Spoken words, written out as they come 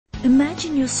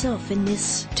Imagine yourself in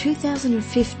this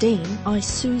 2015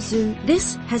 Isuzu.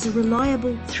 This has a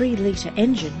reliable 3-litre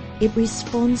engine. It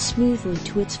responds smoothly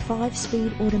to its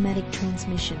 5-speed automatic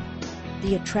transmission.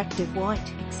 The attractive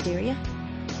white exterior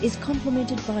is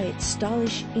complemented by its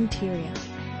stylish interior.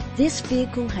 This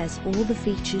vehicle has all the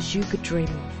features you could dream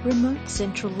of: remote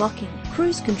central locking,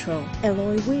 cruise control,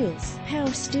 alloy wheels,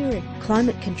 power steering,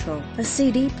 climate control, a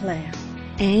CD player,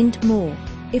 and more.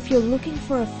 If you're looking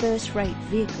for a first-rate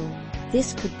vehicle,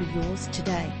 this could be yours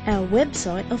today. Our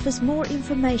website offers more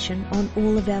information on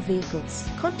all of our vehicles.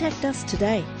 Contact us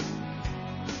today.